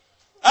didn't.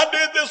 I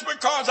did this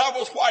because I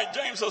was white.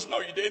 James says,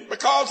 no, you didn't.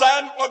 Because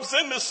I was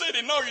in the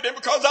city. No, you didn't.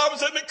 Because I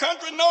was in the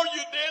country. No,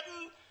 you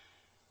didn't.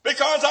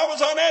 Because I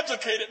was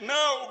uneducated?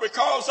 No.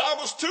 Because I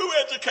was too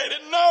educated?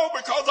 No.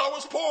 Because I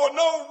was poor?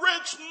 No.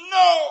 Rich?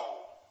 No.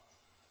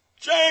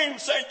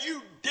 James said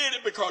you did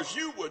it because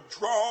you were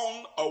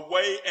drawn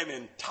away and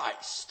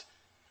enticed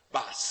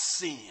by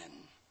sin.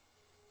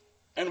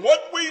 And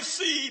what we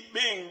see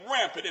being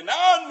rampant in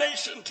our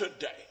nation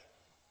today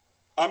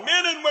are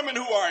men and women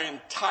who are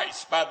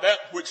enticed by that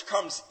which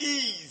comes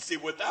easy,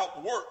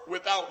 without work,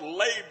 without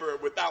labor,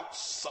 without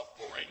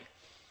suffering.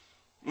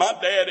 My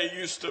daddy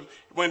used to,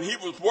 when he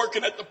was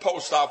working at the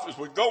post office,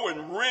 would go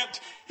and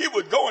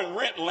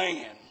rent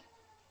land.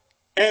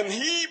 And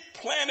he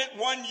planted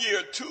one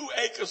year 2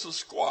 acres of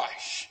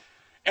squash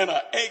and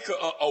 1 acre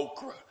of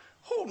okra.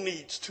 Who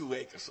needs 2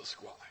 acres of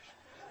squash?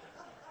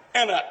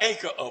 And 1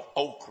 acre of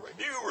okra.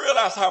 Do you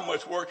realize how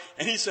much work?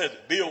 And he said,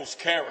 it builds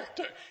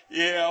character.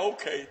 Yeah,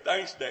 okay,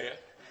 thanks, Dad.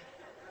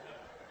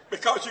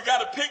 Because you got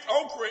to pick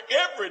okra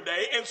every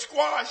day and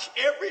squash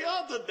every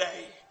other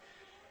day.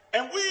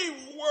 And we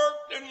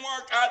worked and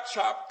worked. I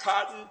chopped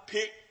cotton,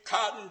 picked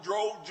cotton,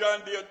 drove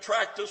John Deere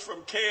tractors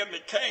from can to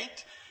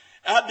can't.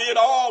 I did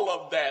all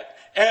of that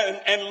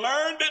and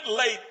learned it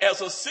late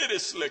as a city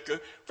slicker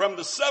from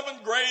the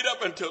 7th grade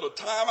up until the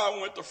time I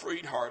went to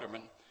Freed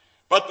Hardeman.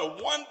 But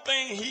the one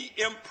thing he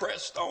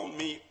impressed on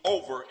me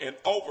over and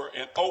over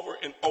and over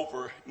and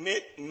over,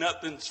 Nick,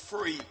 nothing's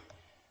free.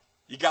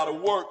 You got to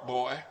work,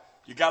 boy.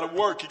 You got to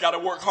work. You got to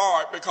work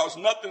hard because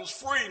nothing's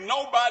free.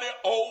 Nobody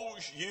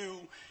owes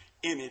you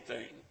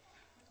anything.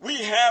 We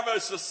have a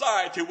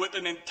society with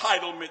an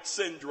entitlement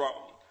syndrome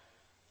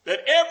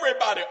that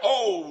everybody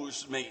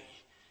owes me.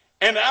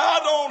 And I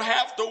don't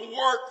have to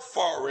work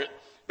for it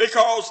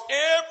because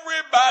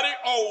everybody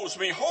owes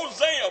me.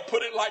 Hosea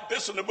put it like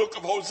this in the book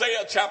of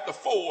Hosea chapter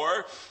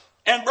 4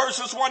 and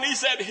verses 1. He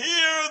said,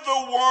 hear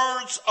the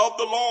words of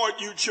the Lord,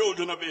 you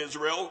children of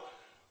Israel.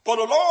 For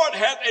the Lord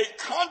hath a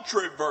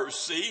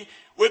controversy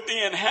with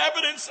the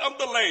inhabitants of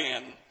the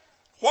land.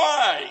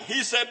 Why?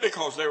 He said,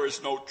 because there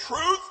is no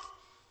truth,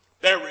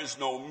 there is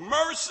no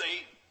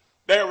mercy,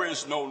 there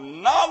is no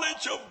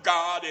knowledge of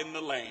God in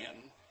the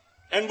land.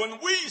 And when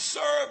we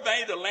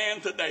survey the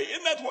land today,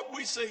 isn't that what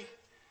we see?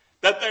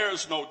 That there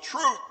is no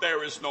truth,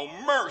 there is no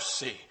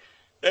mercy,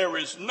 there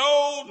is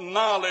no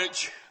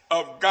knowledge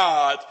of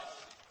God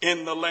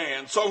in the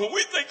land. So when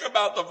we think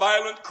about the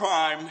violent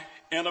crime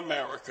in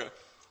America,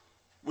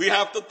 we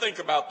have to think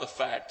about the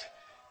fact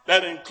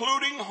that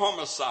including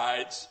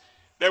homicides,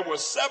 there were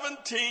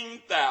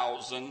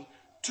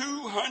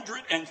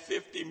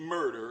 17,250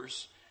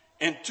 murders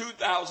in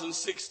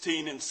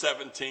 2016 and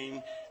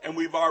 17, and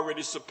we've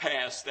already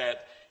surpassed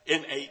that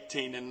in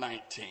 18 and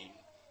 19.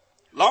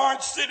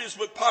 Large cities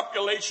with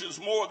populations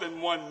more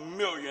than 1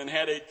 million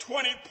had a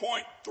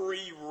 20.3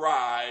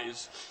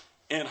 rise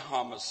in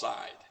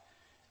homicide.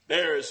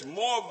 There is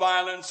more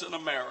violence in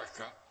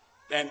America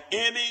than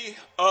any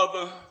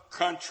other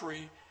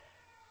country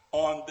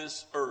on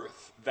this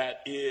earth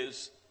that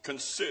is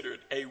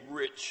considered a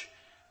rich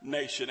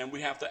nation, and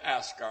we have to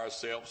ask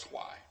ourselves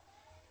why.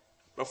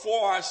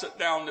 Before I sit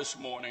down this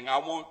morning, I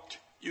want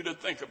you to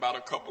think about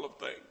a couple of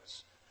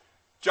things.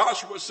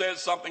 Joshua said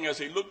something as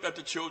he looked at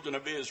the children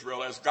of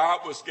Israel as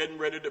God was getting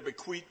ready to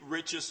bequeath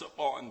riches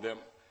upon them.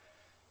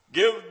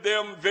 Give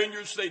them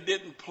vineyards they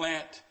didn't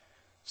plant,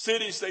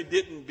 cities they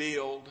didn't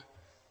build.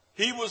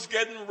 He was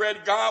getting ready.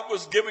 God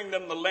was giving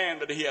them the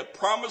land that he had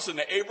promised in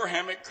the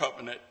Abrahamic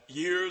covenant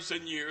years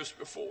and years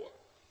before.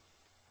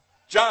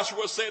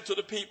 Joshua said to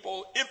the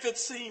people, if it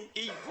seem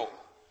evil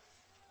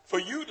for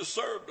you to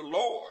serve the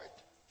Lord,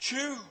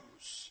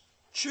 choose.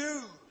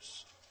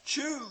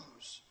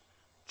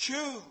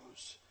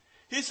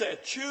 He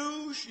said,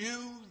 choose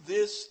you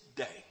this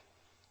day,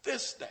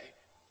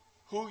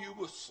 who you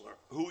will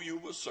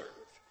serve.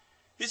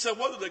 He said,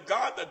 whether the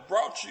God that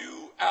brought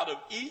you out of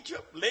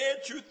Egypt,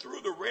 led you through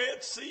the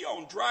Red Sea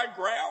on dry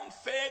ground,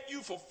 fed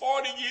you for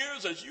 40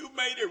 years as you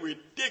made a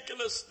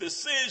ridiculous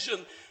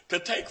decision to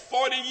take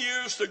 40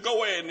 years to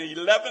go an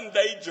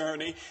 11-day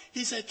journey.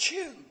 He said,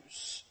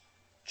 choose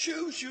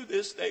you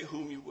this day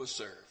whom you will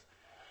serve.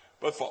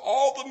 But for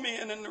all the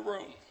men in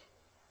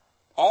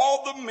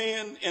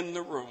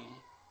the room,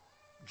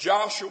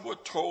 Joshua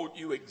told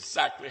you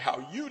exactly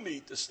how you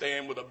need to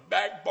stand with a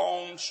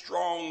backbone,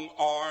 strong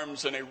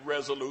arms, and a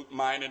resolute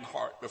mind and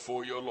heart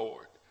before your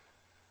Lord.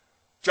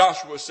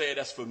 Joshua said,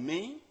 as for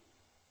me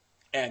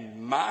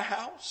and my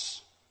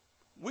house,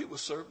 we will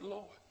serve the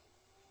Lord.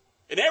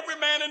 And every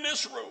man in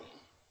this room,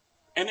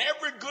 and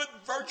every good,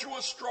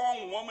 virtuous,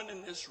 strong woman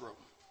in this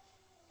room,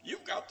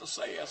 you've got to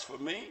say, as for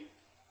me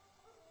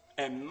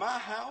and my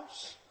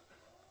house,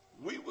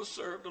 we will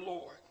serve the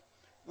Lord.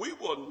 We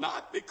will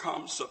not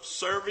become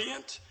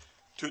subservient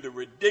to the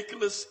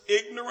ridiculous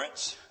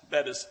ignorance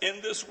that is in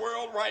this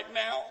world right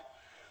now.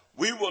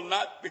 We will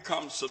not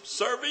become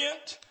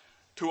subservient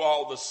to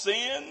all the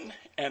sin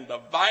and the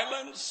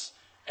violence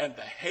and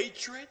the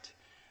hatred.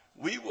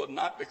 We will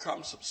not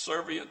become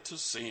subservient to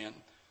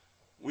sin.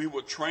 We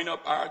will train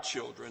up our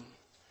children.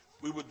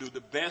 We will do the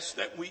best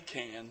that we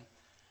can,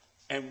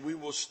 and we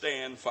will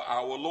stand for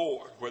our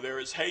Lord. Where there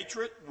is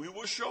hatred, we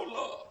will show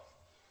love.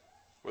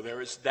 Where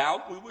there is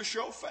doubt, we will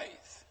show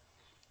faith.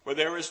 Where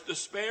there is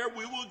despair,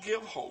 we will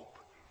give hope.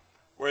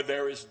 Where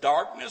there is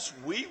darkness,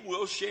 we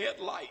will shed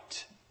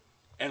light.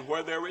 And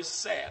where there is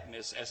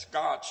sadness, as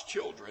God's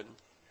children,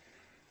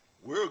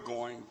 we're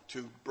going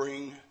to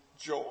bring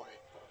joy.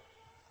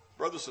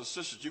 Brothers and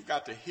sisters, you've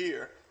got to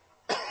hear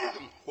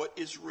what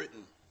is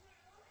written.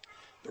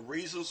 The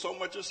reason so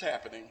much is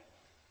happening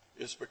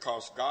is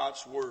because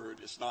God's word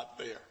is not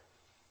there.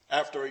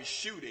 After a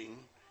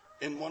shooting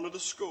in one of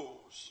the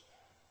schools,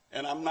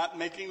 and I'm not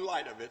making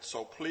light of it,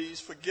 so please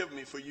forgive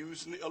me for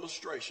using the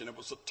illustration. It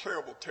was a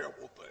terrible,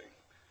 terrible thing.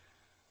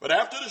 But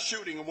after the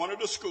shooting in one of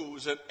the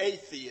schools, an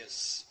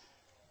atheist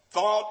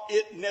thought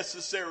it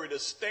necessary to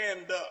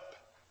stand up,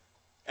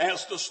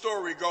 as the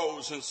story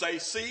goes, and say,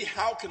 see,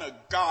 how can a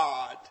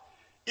God,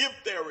 if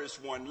there is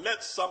one,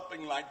 let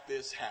something like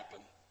this happen?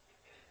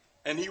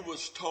 And he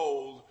was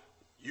told,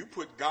 you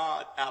put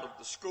God out of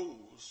the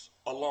schools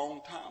a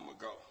long time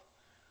ago.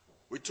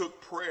 We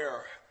took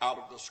prayer out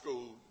of the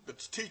school. The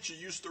teacher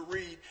used to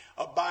read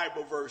a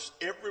Bible verse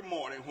every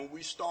morning when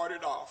we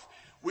started off.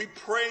 We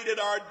prayed at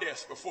our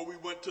desk before we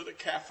went to the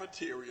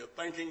cafeteria,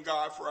 thanking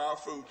God for our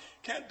food.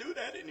 Can't do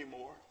that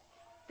anymore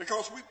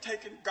because we've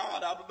taken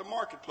God out of the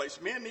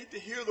marketplace. Men need to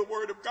hear the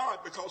word of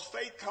God because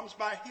faith comes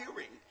by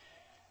hearing,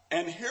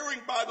 and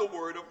hearing by the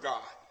word of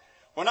God.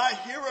 When I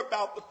hear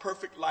about the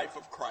perfect life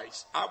of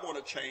Christ, I want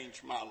to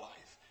change my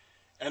life.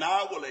 And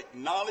I will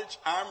acknowledge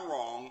I'm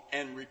wrong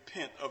and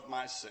repent of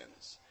my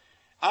sins.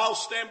 I'll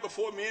stand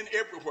before men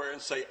everywhere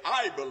and say,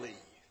 I believe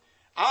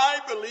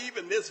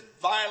in this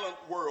violent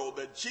world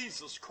that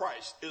Jesus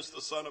Christ is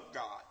the Son of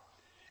God.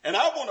 And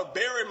I want to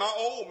bury my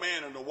old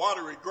man in a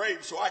watery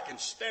grave so I can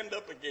stand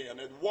up again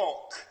and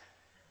walk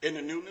in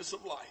the newness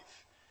of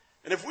life.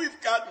 And if we've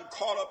gotten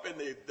caught up in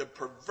the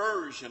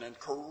perversion and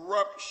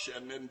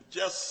corruption and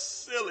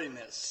just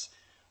silliness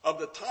of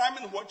the time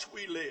in which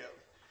we live,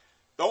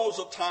 those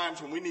are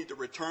times when we need to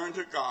return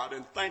to God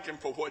and thank him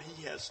for what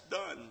he has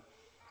done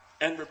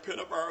and repent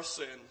of our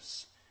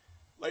sins.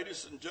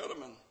 Ladies and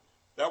gentlemen,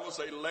 that was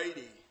a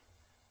lady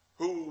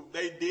who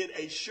they did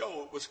a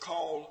show. It was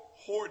called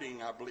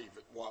Hoarding, I believe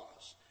it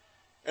was.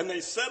 And they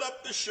set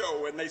up the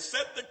show and they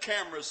set the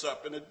cameras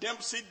up in the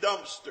Dempsey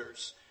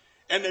dumpsters.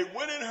 And they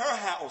went in her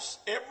house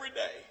every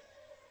day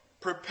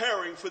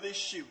preparing for this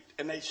shoot.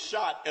 And they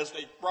shot as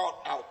they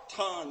brought out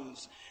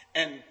tons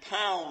and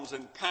pounds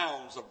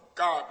of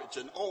garbage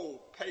and old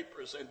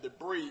papers and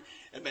debris.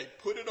 And they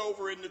put it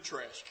over in the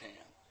trash can.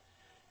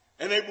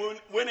 And they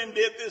went and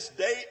did this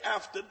day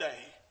after day.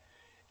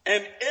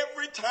 And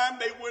every time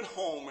they went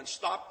home and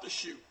stopped the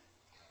shoot,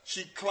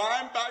 she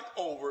climbed back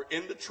over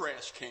in the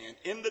trash can,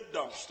 in the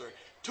dumpster,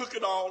 took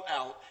it all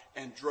out,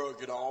 and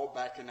drug it all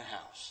back in the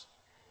house.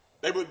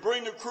 They would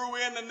bring the crew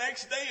in the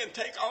next day and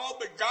take all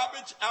the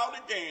garbage out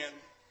again.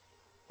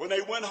 When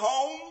they went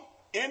home,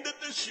 ended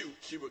the shoot,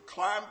 she would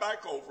climb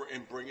back over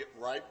and bring it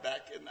right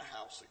back in the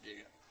house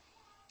again.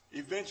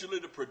 Eventually,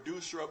 the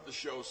producer of the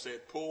show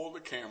said, pull the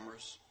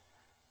cameras,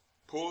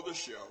 pull the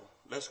show.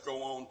 Let's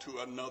go on to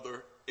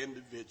another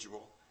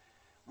individual.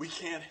 We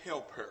can't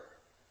help her.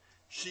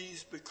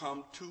 She's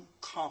become too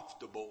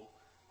comfortable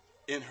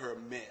in her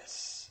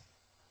mess.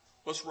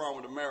 What's wrong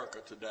with America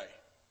today?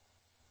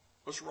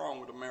 What's wrong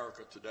with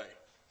America today?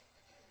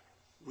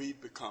 We've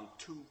become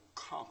too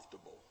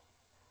comfortable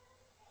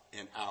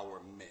in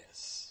our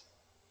mess.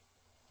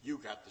 You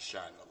got to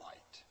shine the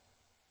light.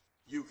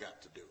 You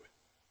got to do it.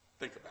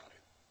 Think about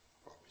it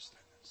while we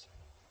stand.